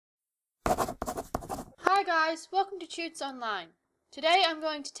guys, welcome to Tutes Online. Today I'm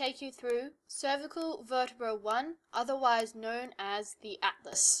going to take you through Cervical Vertebra 1, otherwise known as the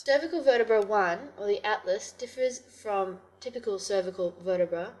atlas. Cervical Vertebra 1, or the atlas, differs from typical cervical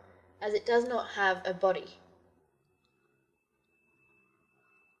vertebra as it does not have a body.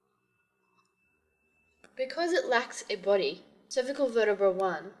 Because it lacks a body, Cervical Vertebra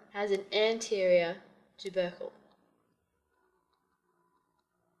 1 has an anterior tubercle.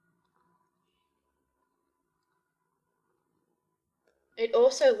 It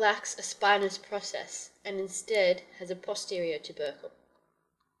also lacks a spinous process and instead has a posterior tubercle.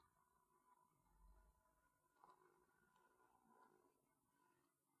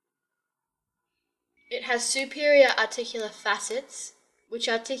 It has superior articular facets which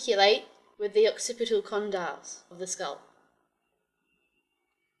articulate with the occipital condyles of the skull.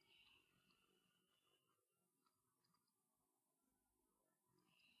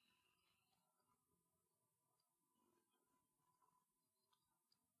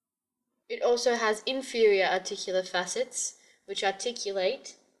 It also has inferior articular facets which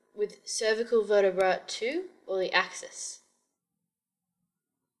articulate with cervical vertebra 2 or the axis.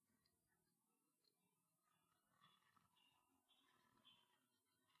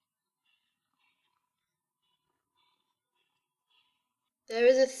 There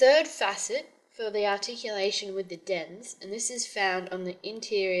is a third facet for the articulation with the dens, and this is found on the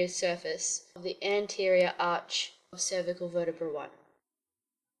interior surface of the anterior arch of cervical vertebra 1.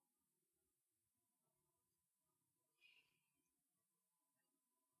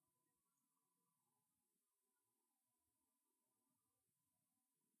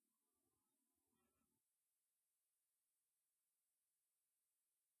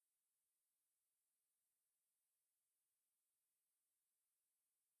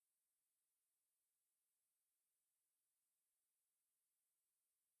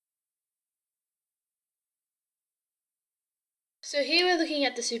 So here we're looking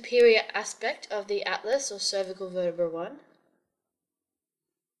at the superior aspect of the atlas or cervical vertebra 1.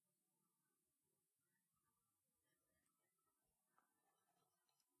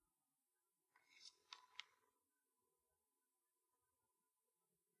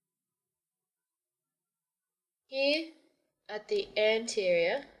 Here at the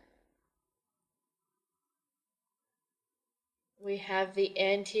anterior we have the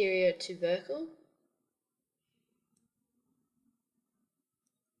anterior tubercle.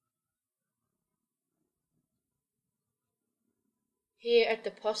 Here at the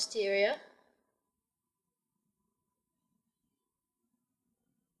posterior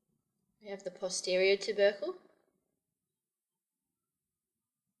we have the posterior tubercle.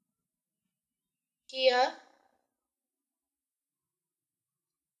 Here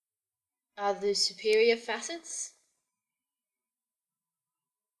are the superior facets.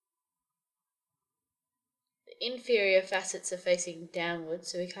 The inferior facets are facing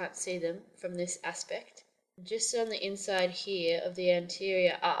downwards, so we can't see them from this aspect. Just on the inside here of the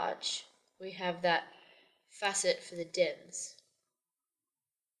anterior arch, we have that facet for the dens.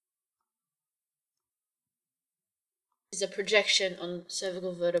 This is a projection on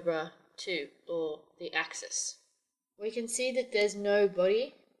cervical vertebra 2, or the axis. We can see that there's no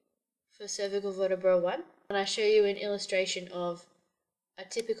body for cervical vertebra 1. When I show you an illustration of a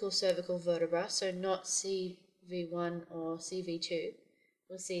typical cervical vertebra, so not CV1 or CV2,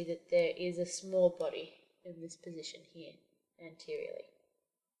 we'll see that there is a small body in this position here, anteriorly.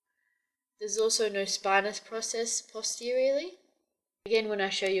 There's also no spinous process posteriorly. Again, when I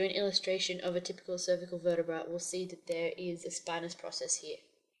show you an illustration of a typical cervical vertebra, we'll see that there is a spinous process here.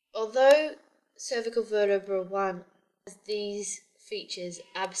 Although cervical vertebra 1 has these features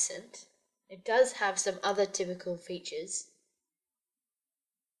absent, it does have some other typical features.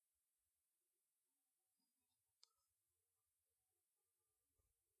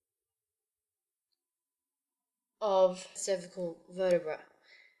 Of cervical vertebra,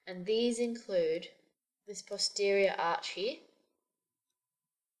 and these include this posterior arch here,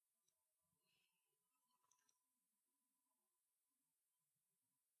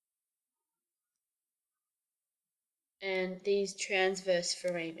 and these transverse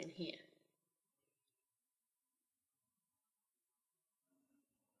foramen here.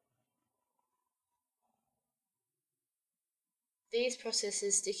 These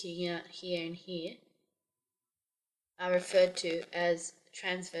processes sticking out here and here are referred to as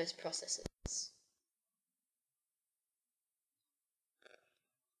transverse processes.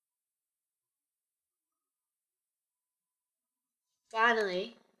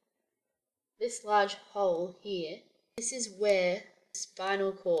 Finally, this large hole here, this is where the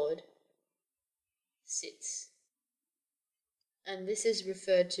spinal cord sits, and this is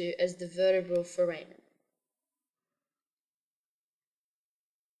referred to as the vertebral foramen.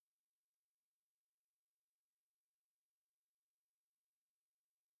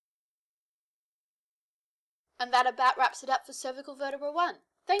 And that about wraps it up for Cervical Vertebra 1.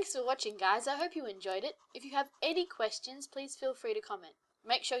 Thanks for watching, guys. I hope you enjoyed it. If you have any questions, please feel free to comment.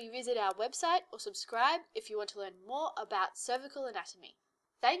 Make sure you visit our website or subscribe if you want to learn more about cervical anatomy.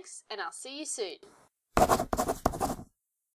 Thanks, and I'll see you soon.